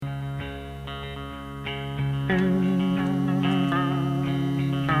Moving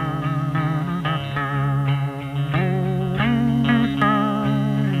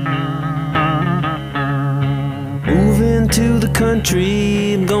to the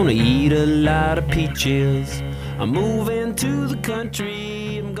country, I'm gonna eat a lot of peaches. I'm moving to the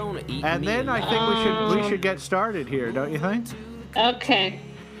country, I'm gonna eat. And then I think we should get started here, don't you think? Okay.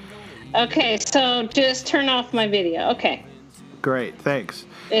 Okay, so just turn off my video. Okay. Great, thanks.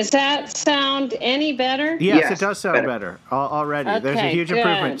 Does that sound any better? Yes, it does sound better already. Okay, There's a huge good.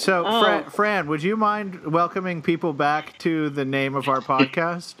 improvement. So, Fran, would you mind welcoming people back to the name of our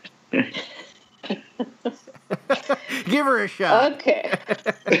podcast? Give her a shot. Okay.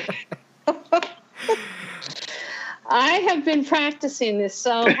 I have been practicing this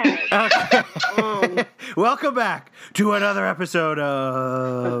so hard. Welcome back to another episode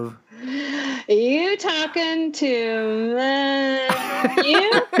of... You talking to you?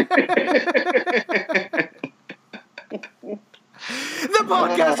 The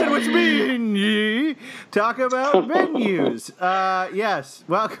podcast in which me and ye talk about menus. Yes,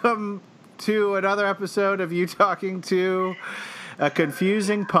 welcome to another episode of You Talking to a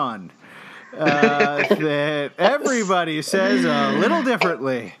Confusing Pun that everybody says a little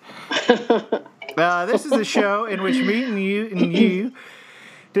differently. This is a show in which me and you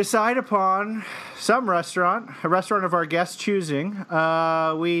decide upon some restaurant, a restaurant of our guests' choosing.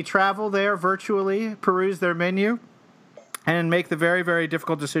 We travel there virtually, peruse their menu, and make the very, very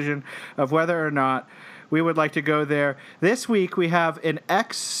difficult decision of whether or not we would like to go there. This week we have an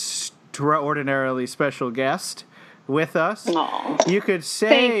extraordinarily special guest with us. Aww. You could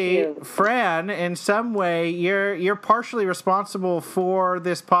say, Fran, in some way, you're partially responsible for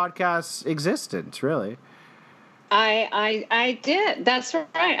this podcast's existence, really. I did. That's right.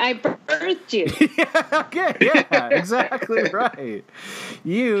 I birthed you. Yeah, exactly right.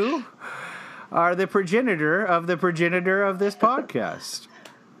 You are the progenitor of this podcast.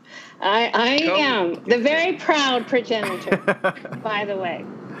 I am the very proud progenitor, by the way.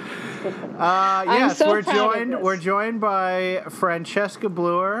 Yes, so we're joined by Francesca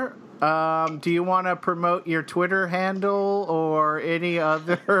Bluer. Do you want to promote your Twitter handle or any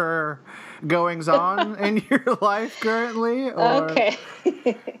other goings on in your life currently? Or? Okay.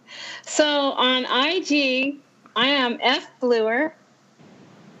 So on IG, I am F Bluer.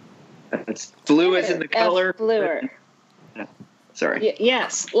 It's blue as in the color. F Bluer. Sorry.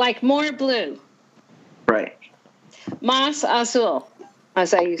 Yes, like more blue. Right. Más azul,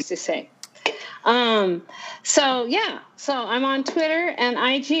 as I used to say. So I'm on Twitter and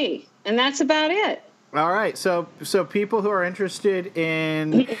IG, and that's about it. All right, so people who are interested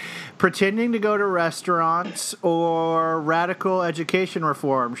in pretending to go to restaurants or radical education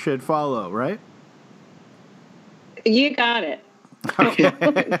reform should follow, right? You got it. Okay.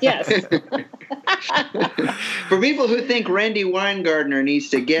 Yes. For people who think Randy Weingartner needs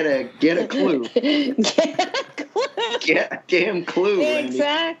to get a clue. Get him clue.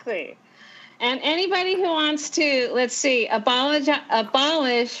 Exactly. And anybody who wants to, let's see,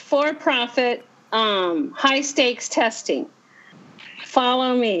 abolish for-profit high stakes testing,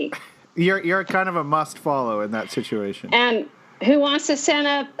 follow me. You're kind of a must follow in that situation. And who wants to set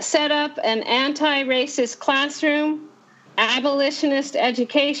up an anti-racist classroom, abolitionist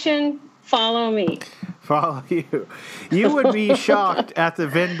education, follow me. Follow you. You would be shocked at the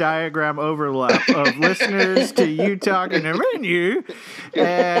Venn diagram overlap of listeners to You Talking to Menu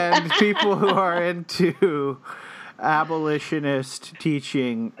and people who are into abolitionist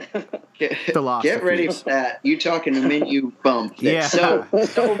teaching philosophy. Get ready for that. You Talking to Menu bump. Yeah. So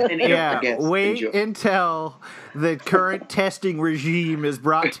many of our guests wait enjoy. until the current testing regime is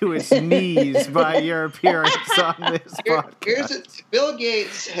brought to its knees by your appearance on this podcast. Bill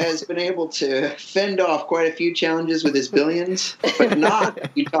Gates has been able to fend off quite a few challenges with his billions, but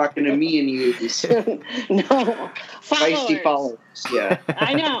not You Talking to Me and You's. No. Feisty followers. Yeah.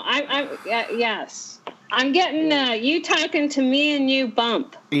 I know. Yes. I'm getting You Talking to Me and You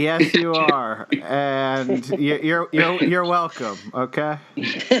bump. Yes, you are, and you're welcome. Okay.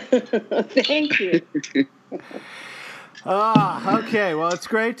 Thank you. Okay. Well, it's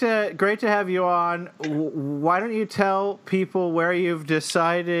great to have you on. Why don't you tell people where you've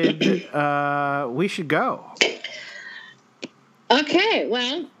decided we should go? Okay.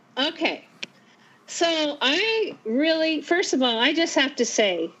 Well. Okay. So first of all, I just have to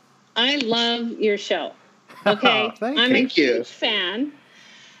say, I love your show. Okay, I'm a huge fan,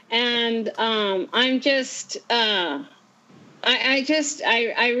 and I'm just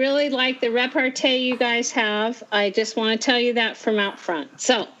I really like the repartee you guys have. I just want to tell you that from out front.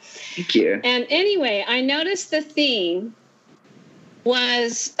 So thank you. And anyway, I noticed the theme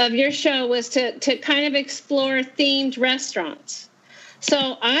of your show was to kind of explore themed restaurants.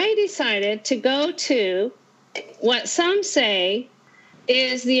 So I decided to go to what some say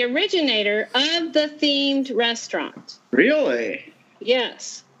is the originator of the themed restaurant. Really?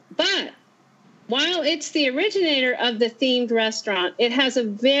 Yes. But while it's the originator of the themed restaurant, it has a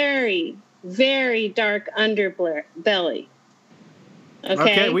very, very dark underbelly.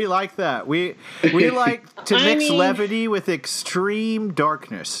 Okay, we like that. We like to mix levity with extreme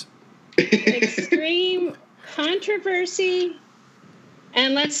darkness. Extreme controversy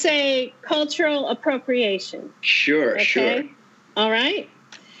and, let's say, cultural appropriation. Sure, okay? Sure. All right?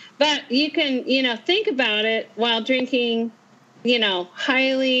 But you can, think about it while drinking,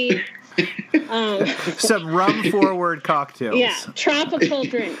 highly... some rum-forward cocktails. Yeah, tropical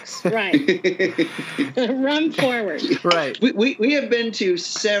drinks, right. Rum-forward. Right. We have been to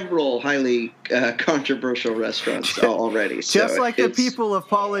several highly controversial restaurants already. Just like the people of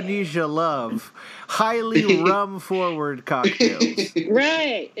Polynesia love highly rum-forward cocktails.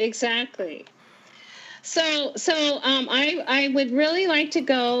 Right, exactly. So I would really like to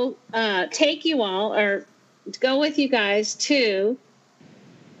go take you all, or go with you guys to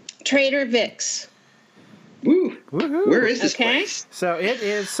Trader Vic's. Woo. Woohoo. Where is this place? So it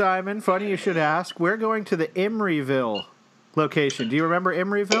is, Simon, funny you should ask. We're going to the Emeryville location. Do you remember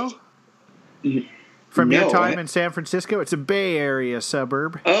Emeryville? From your time in San Francisco? It's a Bay Area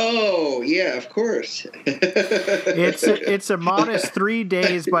suburb. Oh, yeah, of course. It's a modest 3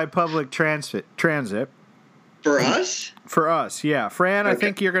 days by public transit. For us? For us, yeah. Fran, okay. I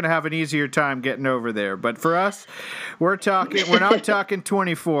think you're going to have an easier time getting over there. But for us, we're not talking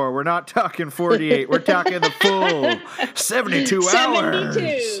 24. We're not talking 48. We're talking the full 72 hours.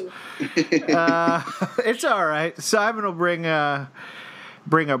 72. It's all right. Simon will bring a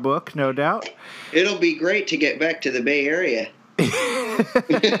book, no doubt. It'll be great to get back to the Bay Area.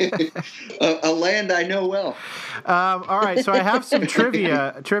 A land I know well. All right, so I have some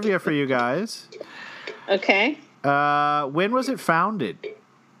trivia for you guys. Okay. When was it founded?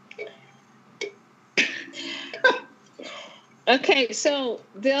 Okay, so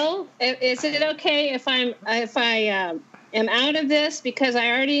Bill, is it okay if I am out of this, because I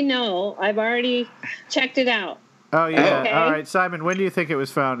already know, I've already checked it out. Oh yeah. Okay. All right, Simon, when do you think it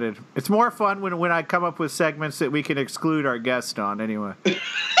was founded? It's more fun when I come up with segments that we can exclude our guest on anyway.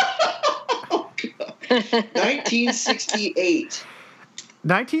 1968.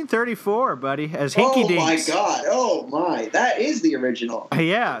 1934, buddy, as Hinky Dinks. Oh, my God. Oh, my. That is the original.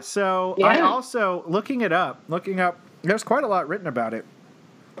 Yeah, so yeah. I also, looking up, there's quite a lot written about it.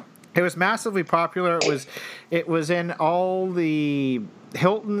 It was massively popular. It was in all the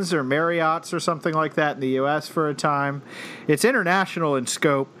Hiltons or Marriotts or something like that in the U.S. for a time. It's international in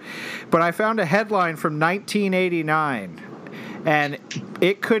scope. But I found a headline from 1989, and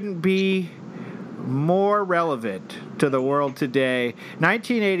it couldn't be more relevant to the world today.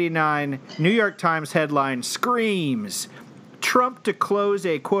 1989, New York Times headline screams, Trump to close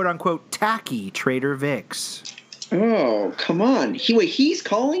a quote-unquote tacky Trader Vic's. Oh, come on. He's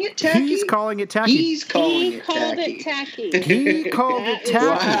calling it tacky? He's calling it tacky. He called it tacky. He called it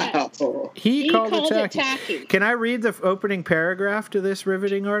tacky. Wow. He called it tacky. Can I read the opening paragraph to this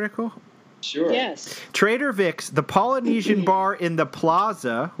riveting article? Sure. Yes. Trader Vic's, the Polynesian bar in the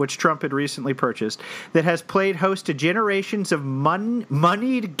Plaza, which Trump had recently purchased, that has played host to generations of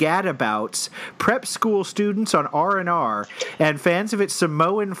moneyed gadabouts, prep school students on R&R, and fans of its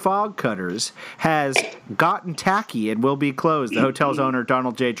Samoan fog cutters, has gotten tacky and will be closed, the hotel's owner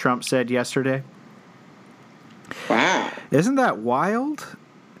Donald J. Trump said yesterday. Wow. Isn't that wild?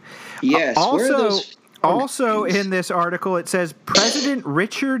 Yes. Also in this article, it says President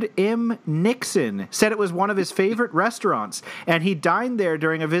Richard M. Nixon said it was one of his favorite restaurants, and he dined there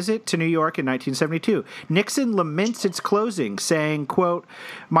during a visit to New York in 1972. Nixon laments its closing, saying, quote,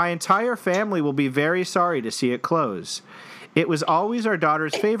 "My entire family will be very sorry to see it close. It was always our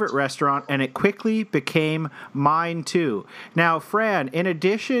daughter's favorite restaurant, and it quickly became mine, too." Now, Fran, in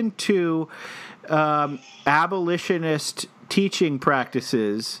addition to abolitionist teaching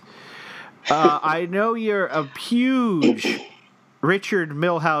practices, I know you're a huge Richard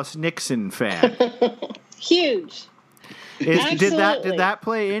Milhouse Nixon fan. Huge. Did that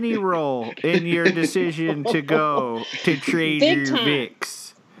play any role in your decision to go to Trader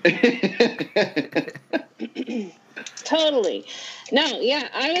Vic's? Totally. No, yeah,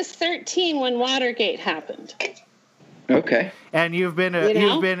 I was 13 when Watergate happened. Okay. And you've been a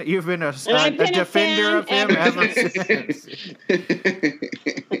defender of him ever since.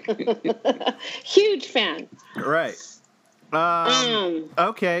 Huge fan. Right.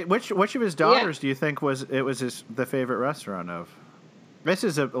 Okay. Which of his daughters do you think was the favorite restaurant of? This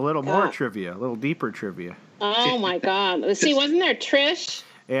is a little more trivia, a little deeper trivia. Oh my God! See, wasn't there Trish?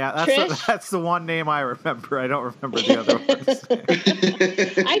 Yeah, that's the one name I remember. I don't remember the other ones.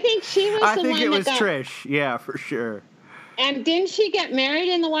 I think she was. I think it was Trish. Yeah, for sure. And didn't she get married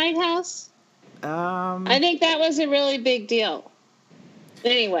in the White House? I think that was a really big deal.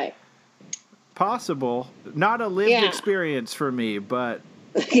 Anyway. Possible. Not a lived experience for me, but.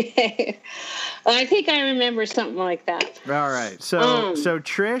 Okay. I think I remember something like that. All right. So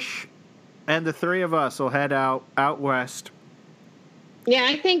Trish and the three of us will head out west. Yeah,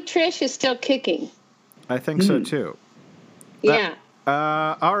 I think Trish is still kicking. I think so too. Yeah.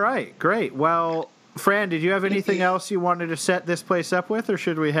 All right. Great. Well, Fran, did you have anything else you wanted to set this place up with, or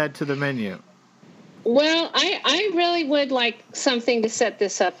should we head to the menu? Well, I really would like something to set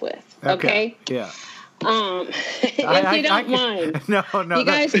this up with. Okay? Yeah. If you don't mind. No. You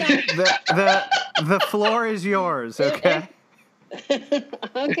guys the floor is yours, okay?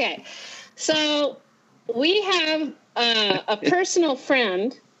 Okay. So we have a personal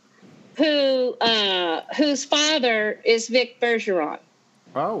friend whose father is Vic Bergeron.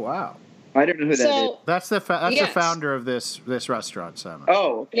 Oh, wow. I don't know who that is. That's the founder of this restaurant, Simon.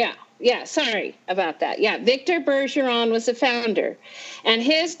 Oh. Yeah, sorry about that. Yeah, Victor Bergeron was the founder. And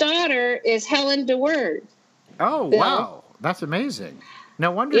his daughter is Helen DeWord. Oh, Bill. Wow. That's amazing. No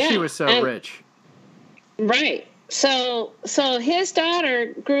wonder she was so rich. Right. So his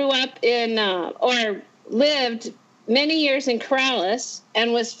daughter grew up in, or lived many years in Corrales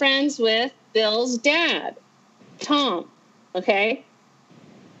and was friends with Bill's dad, Tom. Okay?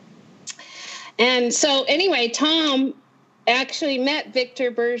 And so anyway, Tom actually met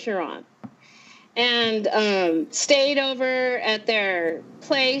Victor Bergeron and stayed over at their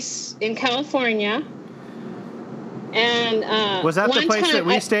place in California. And was that the place that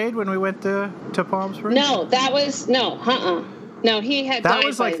we stayed when we went to Palm Springs? No, that was no, he had. That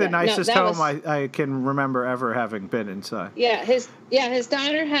was like the nicest home I can remember ever having been inside. Yeah, his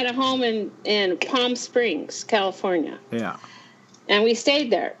daughter had a home in Palm Springs, California. Yeah, and we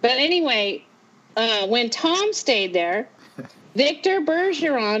stayed there. But anyway, when Tom stayed there, Victor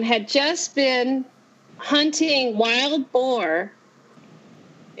Bergeron had just been hunting wild boar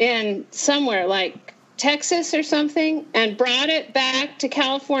in somewhere like Texas or something, and brought it back to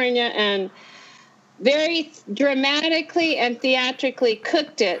California and very dramatically and theatrically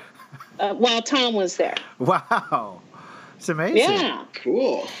cooked it while Tom was there. Wow. It's amazing. Yeah.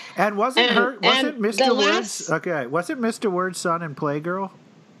 Cool. And wasn't Mr. Word's son in Playgirl?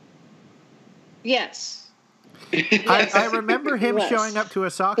 Yes. I remember him showing up to a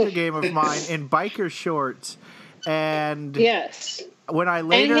soccer game of mine in biker shorts, and yes. When I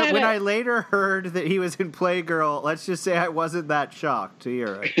later heard that he was in Playgirl, let's just say I wasn't that shocked to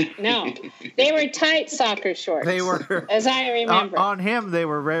hear it. No, they were tight soccer shorts. They were, as I remember. On him, they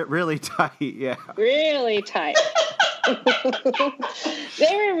were really tight. Yeah, really tight.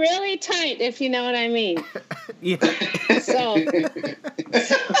 They were really tight, if you know what I mean. Yeah.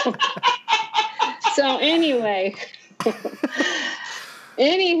 So anyway.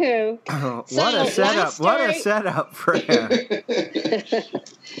 Anywho, what a setup! What a setup for him.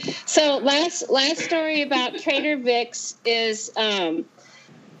 So last story about Trader Vic's is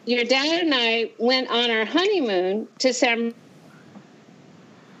your dad and I went on our honeymoon to San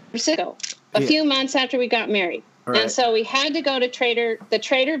Francisco a few months after we got married, and so we had to go to the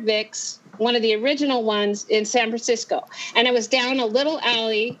Trader Vic's, one of the original ones in San Francisco. And it was down a little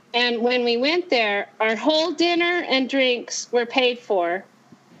alley. And when we went there, our whole dinner and drinks were paid for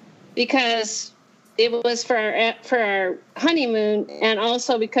because it was for our honeymoon, and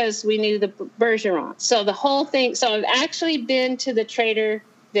also because we knew the Bergeron. So the whole thing. So I've actually been to the Trader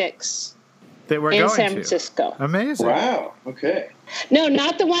Vic's in San Francisco. Amazing. Wow. Okay. No,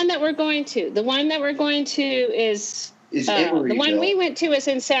 not the one that we're going to. The one that we're going to is the one we went to was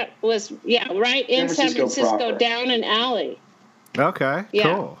right in San Francisco down an alley. Okay.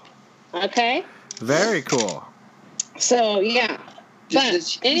 Yeah. Cool. Okay. Very cool. So yeah.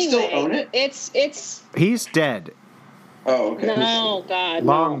 Does he still own it? It's he's dead. Oh, okay. No, God.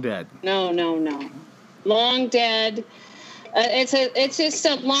 Long dead. No. Long dead. It's just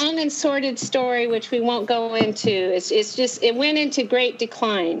a long and sordid story, which we won't go into. It's just it went into great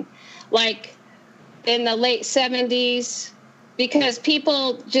decline, like in the late 70s, because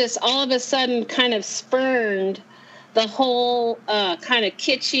people just all of a sudden kind of spurned the whole kind of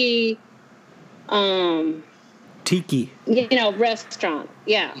kitschy tiki, restaurant.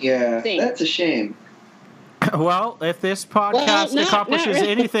 Yeah, thing. That's a shame. Well, if this podcast accomplishes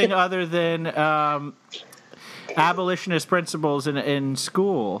anything other than abolitionist principles in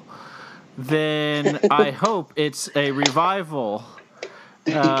school, then I hope it's a revival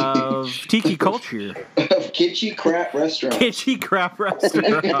of tiki culture. Of kitschy crap restaurants. Kitschy crap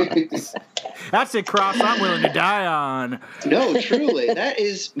restaurants. That's a cross I'm willing to die on. No, truly. That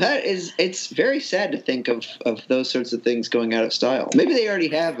is it's very sad to think of those sorts of things going out of style. Maybe they already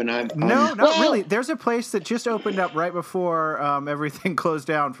have, and I'm No, not really. There's a place that just opened up right before everything closed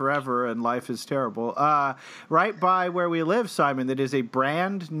down forever and life is terrible. Right by where we live, Simon, that is a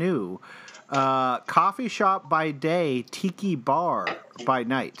brand new coffee shop by day, tiki bar by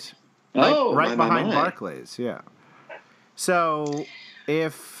night. Right behind Barclays, yeah. So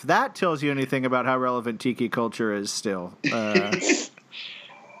if that tells you anything about how relevant tiki culture is still, it's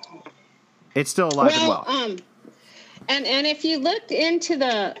still alive and well. And if you looked into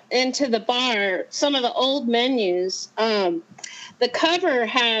the bar, some of the old menus, the cover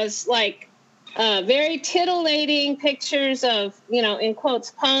has like very titillating pictures of, in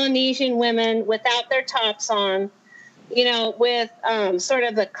quotes, Polynesian women without their tops on, with sort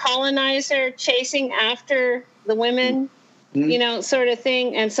of the colonizer chasing after the women, sort of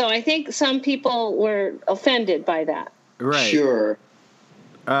thing. And so I think some people were offended by that. Right. Sure.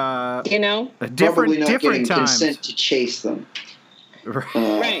 Probably not getting times. Consent to chase them.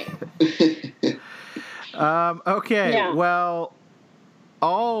 Right. Okay. Yeah. Well,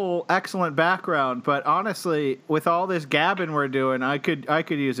 all excellent background, but honestly, with all this gabbing we're doing, I could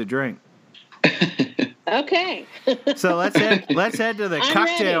use a drink. Okay. So let's head to the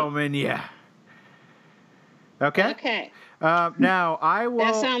cocktail menu. Okay. Okay. Now I will.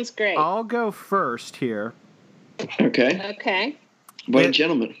 That sounds great. I'll go first here. Okay. Okay. But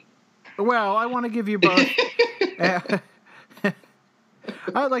gentlemen. Well, I want to give you both.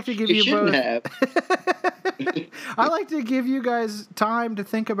 I'd like to give you both. I like to give you guys time to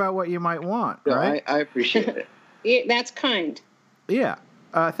think about what you might want. Right? I appreciate it. That's kind. Yeah.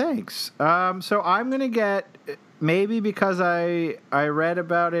 Thanks. So I'm gonna get, maybe because I read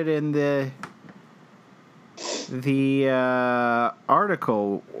about it in the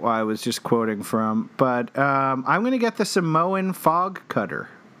article I was just quoting from, but I'm gonna get the Samoan Fog Cutter.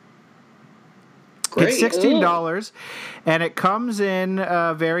 Great. It's $16, and it comes in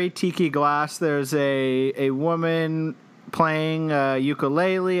a very tiki glass. There's a woman playing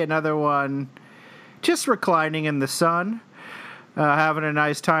ukulele, another one just reclining in the sun, having a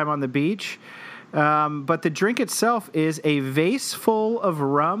nice time on the beach. But the drink itself is a vase full of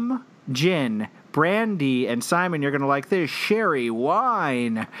rum, gin, brandy, and Simon, you're going to like this, sherry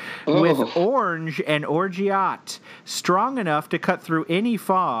wine with orange and orgeat, strong enough to cut through any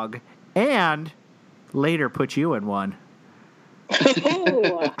fog and later put you in one.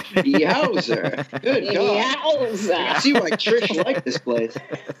 Yowzer. Good God. Yowzer. I see why Trish liked this place.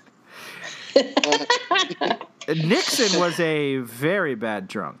 Nixon was a very bad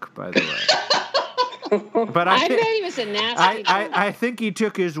drunk, by the way. But I bet he was a nasty drunk. I think he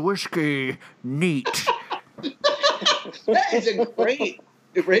took his whiskey neat. That is a great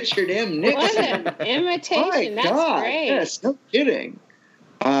Richard M. Nixon. What an imitation. That's great. Yes, no kidding.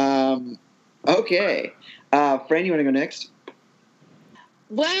 Okay. Fran, you want to go next?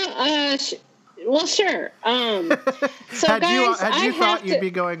 Well, sure. So had guys, you thought you'd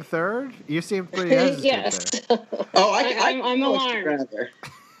be going third? You seem pretty hesitant. Yes. There. I'm alarmed.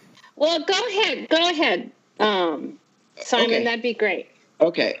 Well, go ahead, Simon. Okay. That'd be great.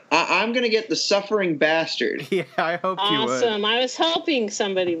 Okay, I'm going to get the Suffering Bastard. Yeah, I hoped you would. Awesome. I was hoping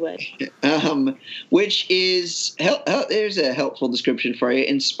somebody would. Which is, there's a helpful description for you.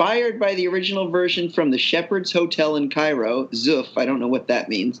 Inspired by the original version from the Shepherd's Hotel in Cairo, Zuf, I don't know what that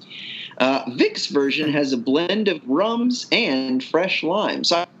means. Vic's version has a blend of rums and fresh lime.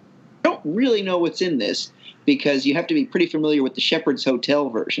 So I don't really know what's in this because you have to be pretty familiar with the Shepherd's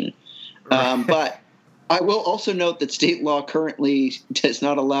Hotel version. But I will also note that state law currently does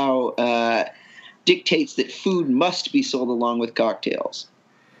not allow, dictates that food must be sold along with cocktails.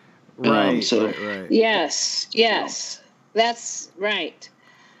 Right. Right. Yes. That's right.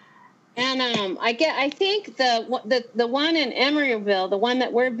 And I think the one in Emeryville, the one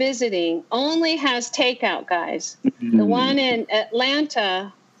that we're visiting, only has takeout, guys. Mm-hmm. The one in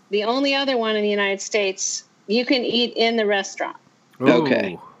Atlanta, the only other one in the United States, you can eat in the restaurant. Ooh,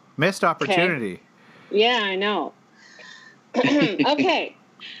 okay. Missed opportunity. Okay. Yeah, I know. Okay.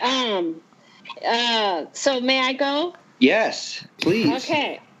 So may I go? Yes, please.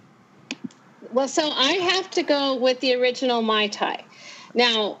 Okay. Well, so I have to go with the original Mai Tai.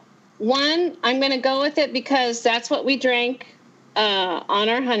 Now, one, I'm going to go with it because that's what we drank on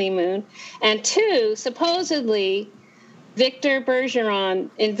our honeymoon. And two, supposedly, Victor Bergeron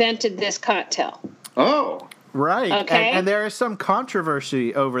invented this cocktail. Oh. Right. Okay. And there is some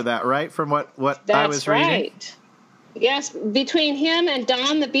controversy over that, right? From what I was reading. That's right. Yes, between him and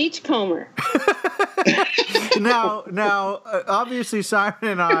Don the Beachcomber. Now, obviously, Simon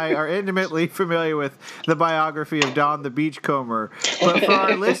and I are intimately familiar with the biography of Don the Beachcomber. But for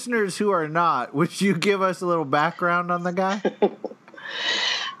our listeners who are not, would you give us a little background on the guy?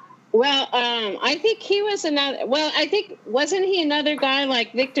 Well, I think he was another. Well, I think wasn't he another guy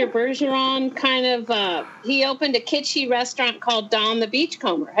like Victor Bergeron? Kind of. He opened a kitschy restaurant called Don the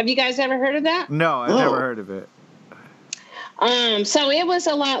Beachcomber. Have you guys ever heard of that? No, I've never heard of it. So it was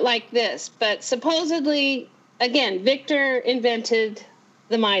a lot like this, but supposedly, again, Victor invented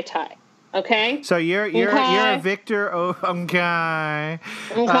the Mai Tai. Okay. So you're a Victor. Oh, okay.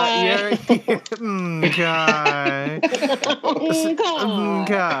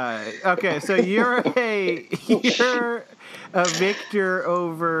 Okay. So you're a Victor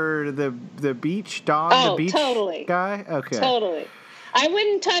over the beach, Don the beach guy. Okay. Totally. I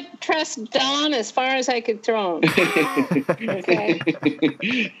wouldn't trust Don as far as I could throw him. Okay.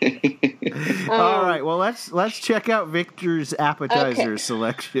 All right. Well, let's check out Victor's appetizer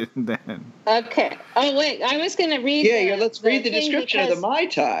selection then. Okay. Oh wait, I was going to read. Let's read the description of the Mai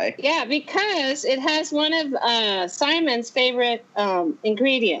Tai. Yeah, because it has one of Simon's favorite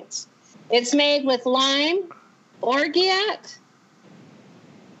ingredients. It's made with lime, orgeat,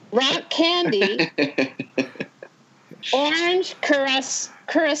 rock candy. Orange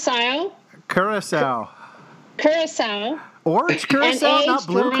curacao. Orange curacao, not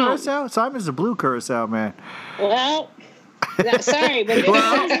blue curacao? Simon's a blue curacao man. Well, sorry, but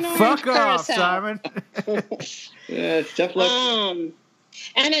fuck off, Simon. It's tough luck.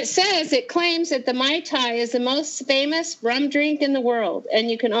 And it claims that the Mai Tai is the most famous rum drink in the world, and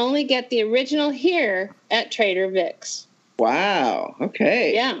you can only get the original here at Trader Vic's. Wow.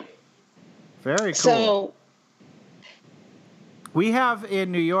 Okay. Yeah. Very cool. So. We have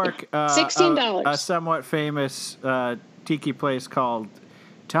in New York $16. A somewhat famous tiki place called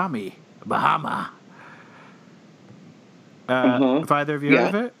Tommy Bahama. Have either of you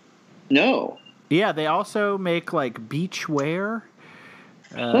heard of it? No. Yeah, they also make like beach wear,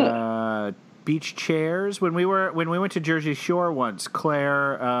 beach chairs. When we went to Jersey Shore once,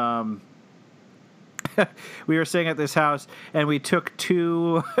 Claire. We were staying at this house, and we took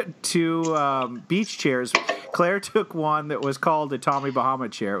two beach chairs. Claire took one that was called a Tommy Bahama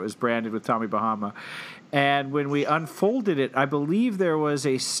chair. It was branded with Tommy Bahama. And when we unfolded it, I believe there was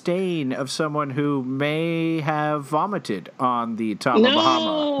a stain of someone who may have vomited on the Tommy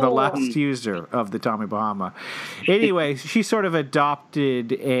Bahama, the last user of the Tommy Bahama. Anyway, she sort of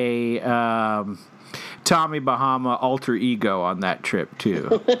adopted a Tommy Bahama alter ego on that trip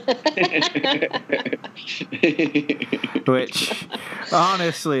too. Which,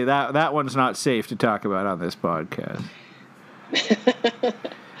 honestly, that one's not safe to talk about on this podcast.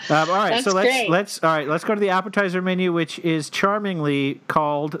 All right, so let's go to the appetizer menu, which is charmingly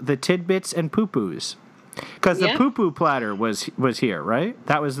called the Tidbits and Poo-Poos, because the poo-poo platter was here, right?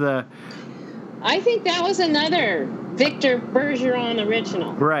 That was the. I think that was another Victor Bergeron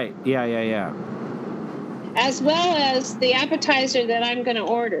original. Right. Yeah. As well as the appetizer that I'm going to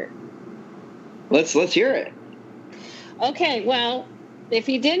order. Let's hear it. Okay, well, if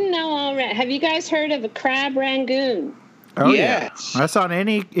you didn't know already, have you guys heard of a crab rangoon? Oh yes. Yeah, that's on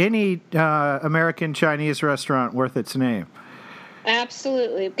any American Chinese restaurant worth its name.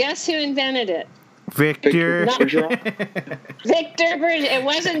 Absolutely. Guess who invented it? Victor Bergeron. It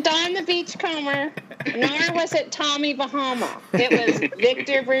wasn't Don the Beachcomber, nor was it Tommy Bahama. It was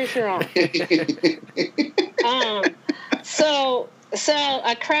Victor Bergeron. So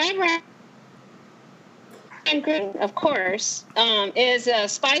a crab rangoon, of course, is a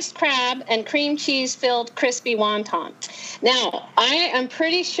spiced crab and cream cheese filled crispy wonton. Now, I am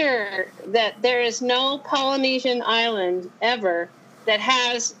pretty sure that there is no Polynesian island ever that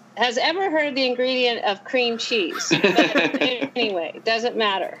has ever heard the ingredient of cream cheese. But anyway, it doesn't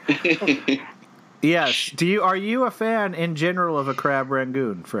matter. Yes. Are you a fan in general of a crab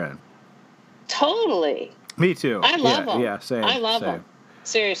rangoon, friend? Totally. Me too. I love them. Yeah, same. I love them.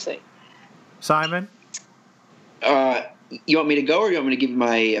 Seriously. Simon? You want me to go, or you want me to give you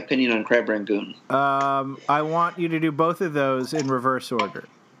my opinion on crab rangoon? I want you to do both of those in reverse order.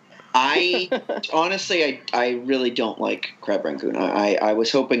 Honestly, I really don't like crab rangoon. I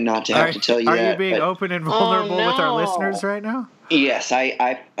was hoping not to have to tell you that. Are you being open and vulnerable with our listeners right now? Yes,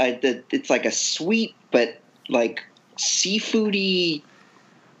 it's like a sweet but like seafoody.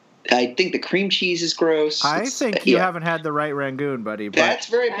 I think the cream cheese is gross. I think you haven't had the right rangoon, buddy. But that's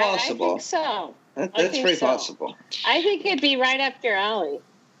very possible. I think so. That's very possible. I think it'd be right up your alley.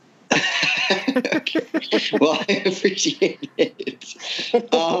 Well, I appreciate it.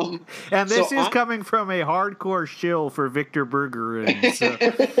 And this is coming from a hardcore shill for Victor Bergeron. So.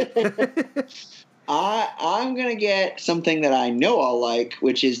 I'm going to get something that I know I'll like,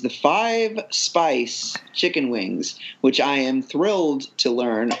 which is the 5-spice chicken wings, which I am thrilled to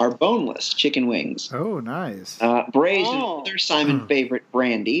learn are boneless chicken wings. Oh, nice. Braised with other Simon favorite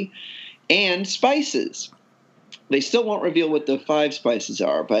brandy and spices. They still won't reveal what the 5 spices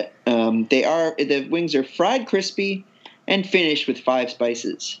are, but the wings are fried crispy and finished with 5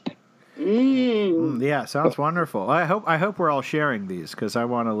 spices. Yeah, sounds wonderful. I hope we're all sharing these because I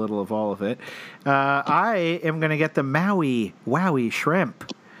want a little of all of it. I am going to get the Maui Wowie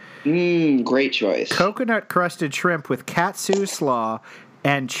shrimp. Great choice. Coconut crusted shrimp with katsu slaw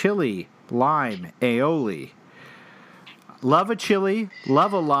and chili, lime, aioli. Love a chili,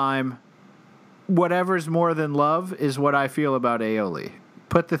 love a lime. Whatever's more than love is what I feel about aioli.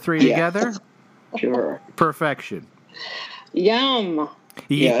 Put the 3 together. Sure. Perfection. Yum.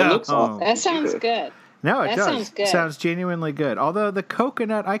 Yeah, it looks awesome. That sounds good. No, it does. Sounds good. Sounds genuinely good. Although the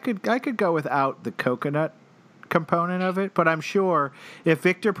coconut, I could go without the coconut component of it, but I'm sure if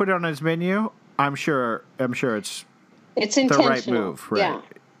Victor put it on his menu, I'm sure it's the right move. Right. Yeah.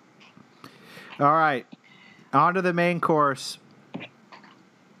 All right. On to the main course.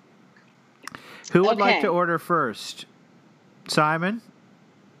 Who would like to order first? Simon,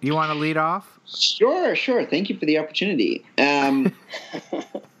 you want to lead off? Sure. Thank you for the opportunity. I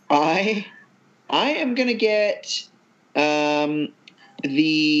am going to get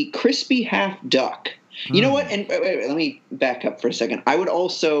the crispy half duck. You know what? And wait, let me back up for a second. I would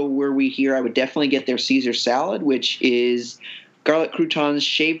also, were we here, I would definitely get their Caesar salad, which is garlic croutons,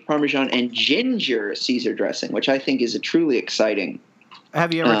 shaved Parmesan, and ginger Caesar dressing, which I think is a truly exciting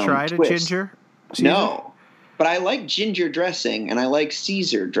Have you ever tried twist. a ginger Caesar? No. But I like ginger dressing, and I like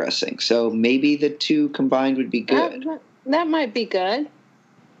Caesar dressing, so maybe the two combined would be good. That might be good.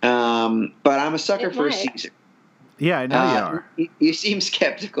 But I'm a sucker for a Caesar. Yeah, I know you are. You seem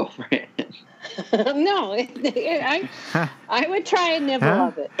skeptical, Brandon. No, I would try a nibble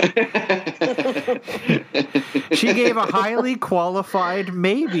of it. She gave a highly qualified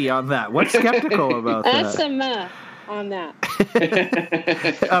maybe on that. What's skeptical about that? That's a meh on that.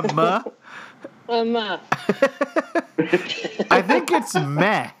 A meh? A meh. I think it's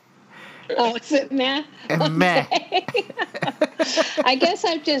meh. Oh, is it meh? Meh. I guess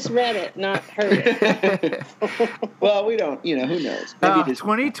I've just read it, not heard it. Well, we don't, who knows? Maybe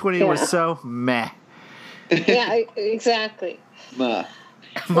 2020 was so meh. Yeah, exactly. Meh.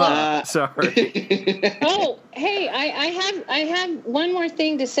 Sorry. Oh, hey, I have one more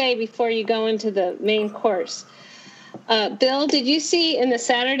thing to say before you go into the main course. Bill, did you see in the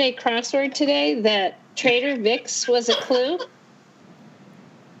Saturday crossword today that Trader Vic's was a clue?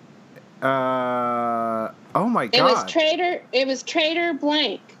 Oh my God. It was Trader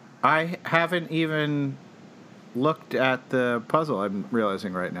Blank. I haven't even looked at the puzzle, I'm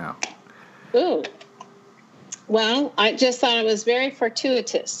realizing right now. Ooh. Well, I just thought it was very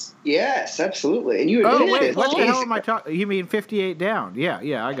fortuitous. Yes, absolutely. And you wait, what the hell am I talking? You mean 58 down?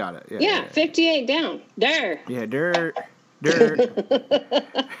 Yeah, I got it. Yeah, 58 down. There. Yeah, dirt.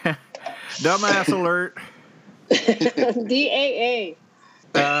 Dumbass alert. DAA.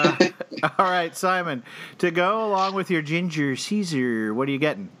 All right, Simon, to go along with your ginger Caesar, what are you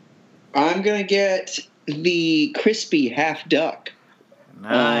getting? I'm going to get the crispy half duck.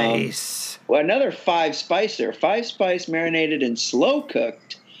 Nice. Another 5-spicer. 5-spice marinated and slow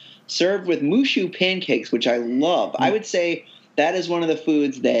cooked, served with mushu pancakes, which I love. I would say that is one of the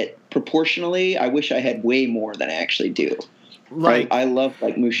foods that proportionally I wish I had way more than I actually do. I love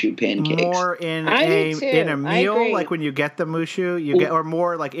mushu pancakes. More in a meal, like when you get the mushu, you get, or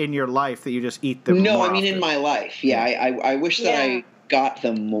more like in your life that you just eat them. No, I mean in my life. Yeah, I wish that I got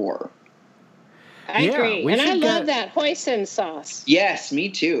them more. I agree, and I love that hoisin sauce. Yes, me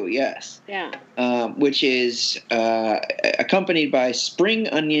too. Yes. Yeah. Which is accompanied by spring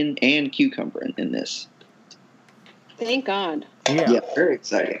onion and cucumber in this. Thank God. Yeah, very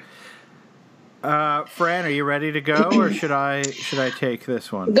exciting. Fran, are you ready to go, or should I take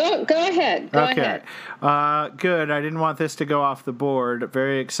this one? Go ahead. Go ahead. Good. I didn't want this to go off the board.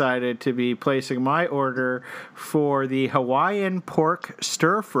 Very excited to be placing my order for the Hawaiian pork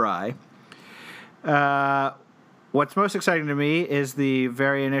stir fry. What's most exciting to me is the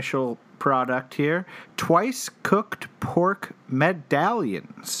very initial product here: twice cooked pork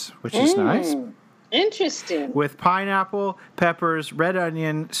medallions, which is nice. Interesting. With pineapple, peppers, red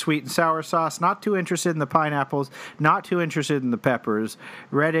onion, sweet and sour sauce. Not too interested in the pineapples. Not too interested in the peppers.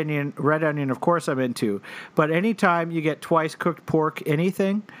 Red onion, of course, I'm into. But anytime you get twice cooked pork,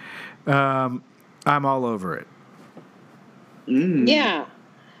 anything, I'm all over it. Yeah,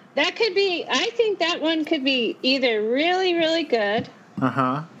 that could be. I think that one could be either really, really good.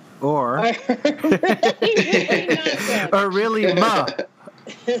 Or really, really not good. Or really ma.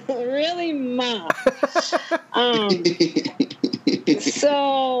 Really ma.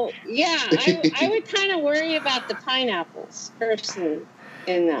 So yeah, I would kind of worry about the pineapples personally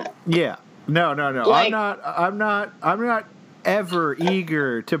in that. Yeah. No. Like, I'm not ever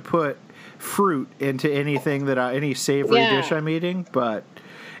eager to put fruit into anything any savory dish I'm eating, but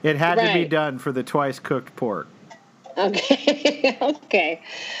it had to be done for the twice cooked pork. Okay. Okay.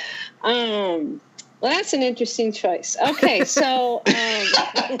 Well, that's an interesting choice. Okay, so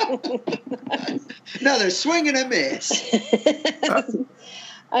another swing and a miss.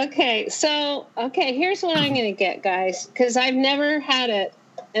 Okay, here's what I'm going to get, guys, because I've never had it,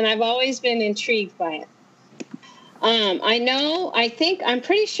 and I've always been intrigued by it. I'm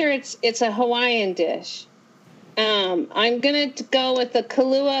pretty sure it's a Hawaiian dish. I'm going to go with the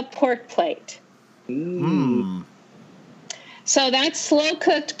Kahlua pork plate. So that's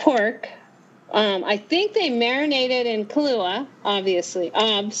slow-cooked pork. I think they marinate it in Kahlua, obviously,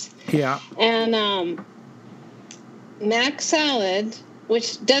 obs. Yeah. And mac salad,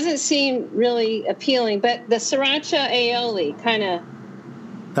 which doesn't seem really appealing, but the sriracha aioli kind of.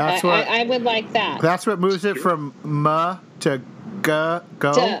 That's what I would like that. That's what moves it from ma to go.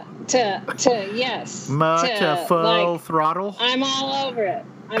 To yes. Ma to full throttle. I'm all over it.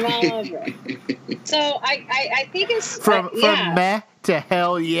 So I think it's from meh to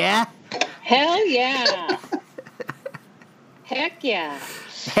hell yeah. Hell yeah. Heck yeah.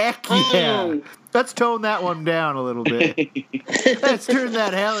 Heck yeah. Let's tone that one down a little bit. Let's turn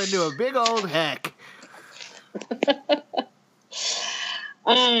that hell into a big old heck.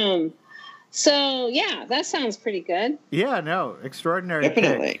 So yeah, that sounds pretty good. Yeah, no, extraordinary.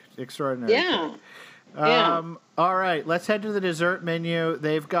 Definitely. Pick. Extraordinary. Yeah. All right, let's head to the dessert menu.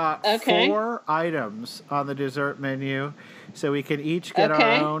 They've got 4 items on the dessert menu, so we can each get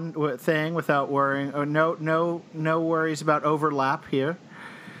our own thing without worrying. Oh, no worries about overlap here.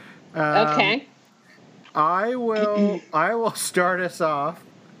 I will start us off,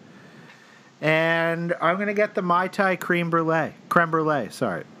 and I'm going to get the Mai Tai creme brulee.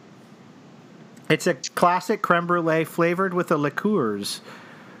 Sorry. It's a classic creme brulee flavored with the liqueurs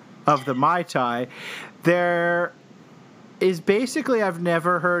of the Mai Tai. There is basically, I've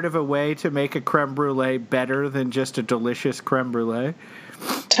never heard of a way to make a creme brulee better than just a delicious creme brulee.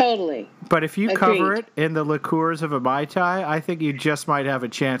 Totally. But if you cover it in the liqueurs of a Mai Tai, I think you just might have a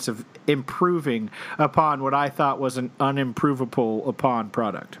chance of improving upon what I thought was an unimprovable upon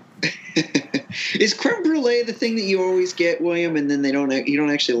product. Is creme brulee the thing that you always get, William, and then you don't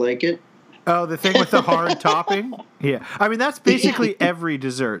actually like it? Oh, the thing with the hard topping? Yeah. I mean, that's basically every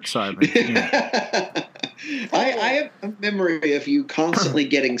dessert, Simon. Yeah. I have a memory of you constantly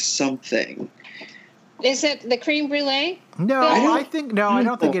getting something. Is it the creme brulee? No, I don't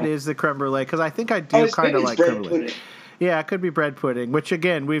think it is the creme brulee, because I think I do kind of like creme brulee. Pudding. Yeah, it could be bread pudding, which,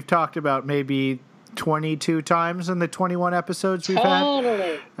 again, we've talked about maybe 22 times in the 21 episodes we've had.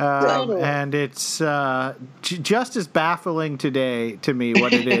 Totally. And it's just as baffling today to me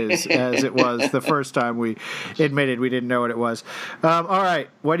what it is as it was the first time we admitted we didn't know what it was. All right,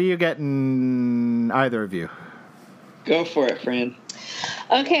 what are you getting, either of you? Go for it, Fran.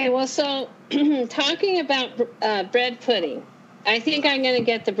 Okay, well, so talking about bread pudding, I think I'm going to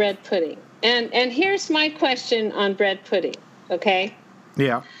get the bread pudding. And here's my question on bread pudding, okay?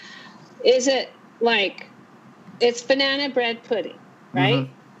 Yeah. Is it like, it's banana bread pudding, right?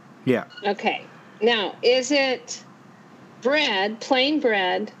 Mm-hmm. Yeah. Okay. Now, is it plain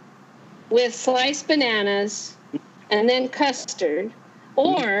bread, with sliced bananas and then custard,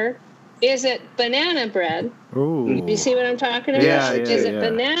 or is it banana bread? Ooh. You see what I'm talking about? Yeah, is it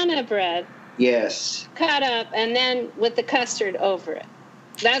banana bread? Yes. Cut up and then with the custard over it.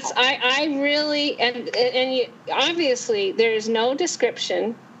 That's I really and obviously there's no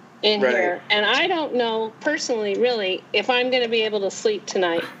description in here, and I don't know personally really if I'm going to be able to sleep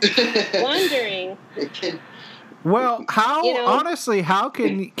tonight. Wondering. Well, honestly, how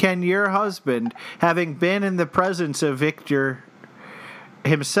can your husband, having been in the presence of Victor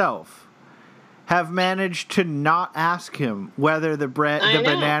himself, have managed to not ask him whether the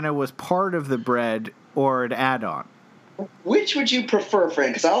banana was part of the bread or an add-on? which would you prefer,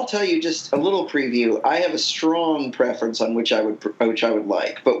 Frank? Because I'll tell you just a little preview. I have a strong preference on which I would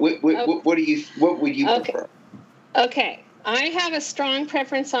like. But what would you prefer? Okay, I have a strong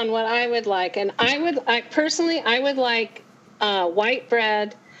preference on what I would like, and I would like white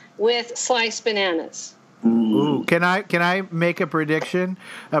bread with sliced bananas. Ooh, can I make a prediction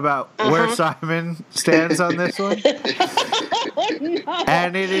about where Simon stands on this one? No.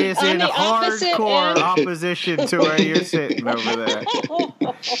 And it is in hardcore opposition to where you're sitting over there.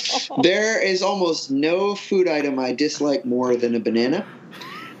 There is almost no food item I dislike more than a banana,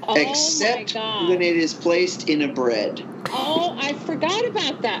 except when it is placed in a bread. Oh, I forgot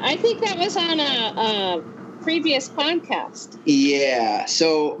about that. I think that was on a previous podcast. Yeah.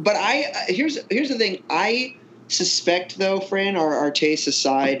 So, but here's the thing. I suspect, though, Fran, our tastes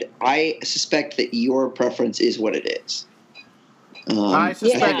aside, I suspect that your preference is what it is. I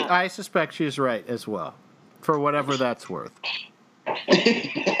suspect she's right as well, for whatever that's worth.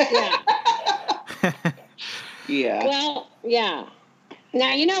 Yeah. Well, yeah.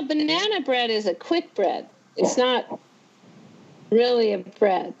 Now, banana bread is a quick bread. It's not really a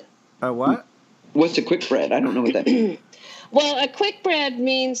bread. A what? What's a quick bread? I don't know what that means. Well, a quick bread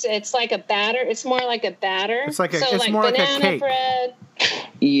means it's like a batter. It's more like a batter. It's like it's more like a cake. Bread.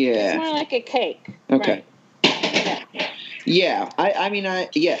 Yeah. It's more like a cake. Okay. Right. Yeah.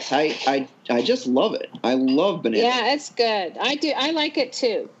 I just love it. I love banana. Yeah, it's good. I like it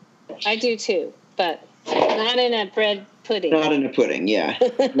too. I do too, but not in a bread pudding. Not in a pudding, yeah.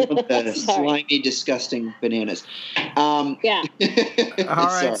 The slimy, disgusting bananas. Yeah. All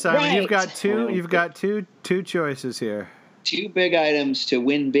right, Simon, right. you've got two choices here. 2 big items to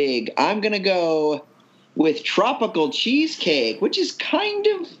win big. I'm going to go with tropical cheesecake, which is kind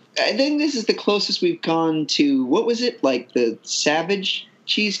of, I think this is the closest we've gone to, what was it, like the Savage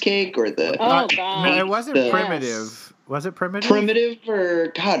cheesecake or the... Oh, God. No, it wasn't primitive. Was it primitive? Primitive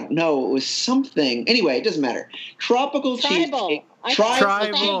or, God, no, it was something. Anyway, it doesn't matter. Tropical cheesecake.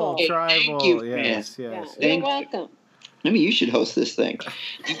 Tribal. Thank you, yes. Yeah, you're welcome. Maybe you should host this thing.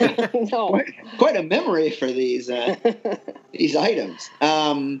 No. Quite a memory for these items.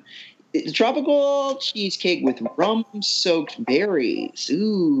 Tropical cheesecake with rum-soaked berries.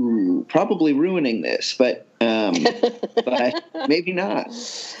 Ooh, probably ruining this, but maybe not.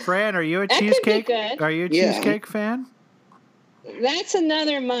 Fran, are you a cheesecake? Are you a cheesecake fan? That's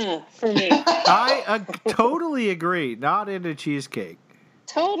another for me. I totally agree. Not into cheesecake.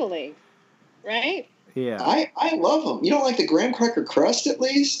 Totally. Right? Yeah. I love them. You don't like the graham cracker crust, at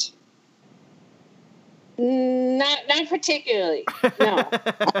least? Not particularly. No.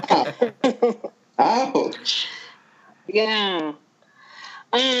 Ouch. Yeah.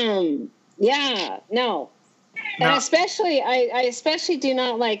 Yeah. No. And especially, I especially do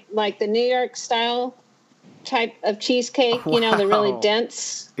not like the New York style type of cheesecake. Wow. The really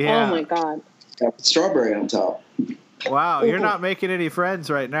dense. Yeah. Oh my God. Strawberry on top. Wow, you're not making any friends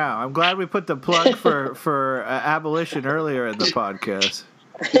right now. I'm glad we put the plug for abolition earlier in the podcast.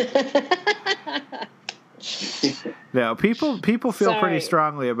 No, people feel pretty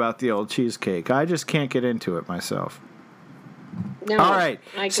strongly about the old cheesecake. I just can't get into it myself. No, all right,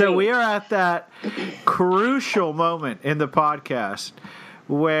 I agree. So we are at that crucial moment in the podcast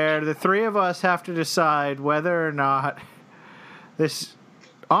where the three of us have to decide whether or not this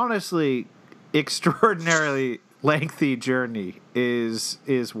honestly extraordinarily lengthy journey is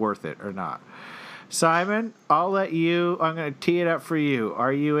worth it or not. Simon, I'm going to tee it up for you.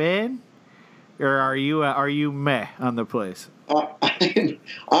 Are you in, or are you meh on the place? I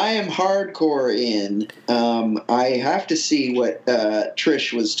am hardcore in. I have to see what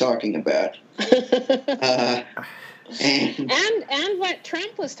Trish was talking about. And what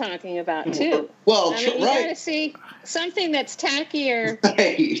Trump was talking about too. Well, you got to see something that's tacky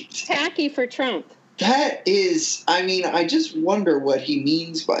for Trump. That is, I just wonder what he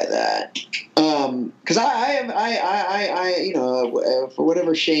means by that. Because I for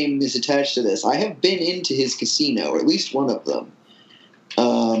whatever shame is attached to this, I have been into his casino, or at least one of them,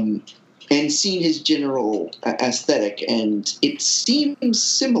 and seen his general aesthetic, and it seems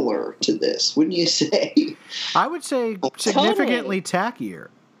similar to this, wouldn't you say? I would say significantly tackier.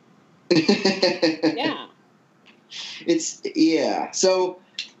 Yeah. So,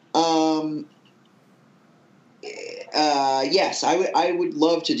 yes, I would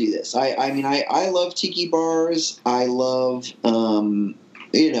love to do this. I love tiki bars. I love,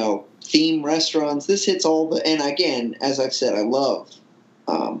 theme restaurants. This hits all and again, as I've said, I love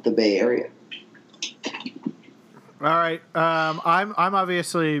the Bay Area. All right. I'm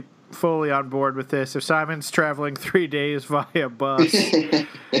obviously fully on board with this. If Simon's traveling 3 days via bus,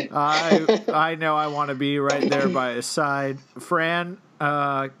 I know I want to be right there by his side. Fran,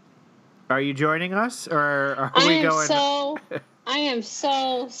 are you joining us, or are we going? I am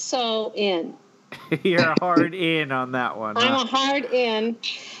so in. You're hard in on that one. I'm a hard in.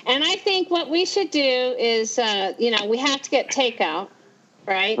 And I think what we should do is, we have to get takeout,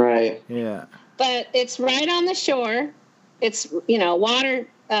 right? Right. Yeah. But it's right on the shore. It's, water,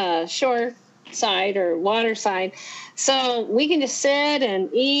 shore side or water side. So we can just sit and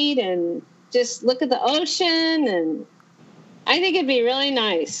eat and just look at the ocean. And I think it'd be really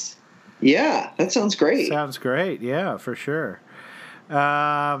nice. Yeah, that sounds great. Sounds great. Yeah, for sure.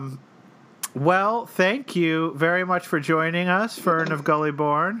 Well, thank you very much for joining us, Fern of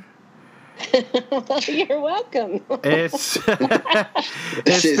Gullyborn. Well, you're welcome. It's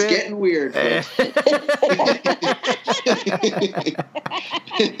getting weird.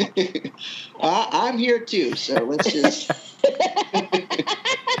 I'm here too, so let's just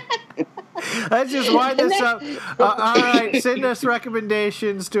wind this up. All right, send us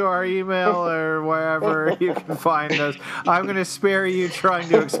recommendations to our email or wherever you can find us. I'm going to spare you trying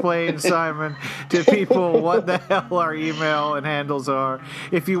to explain, Simon, to people what the hell our email and handles are.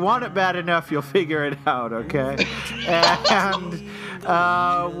 If you want it bad enough, you'll figure it out, okay? And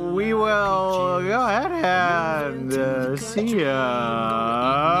we will go ahead and see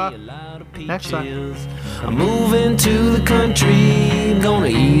ya next time. I'm moving to the country, I'm gonna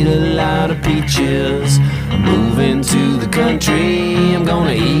eat a lot of peaches. I'm moving to the country, I'm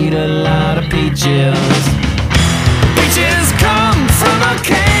gonna eat a lot of peaches. Peaches come from a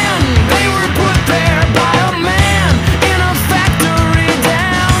can, they were put there by a man in a factory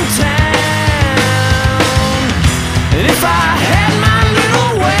downtown. And if I had my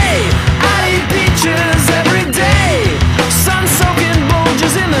little way, I'd eat peaches every day, sun-soaking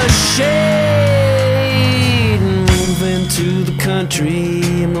bulges in the shade. To the country,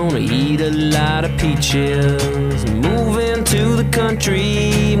 I'm gonna eat a lot of peaches. Moving to the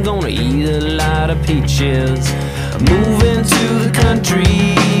country, I'm gonna eat a lot of peaches. Moving to the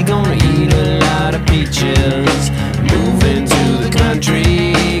country, gonna eat a lot of peaches. Moving to the country.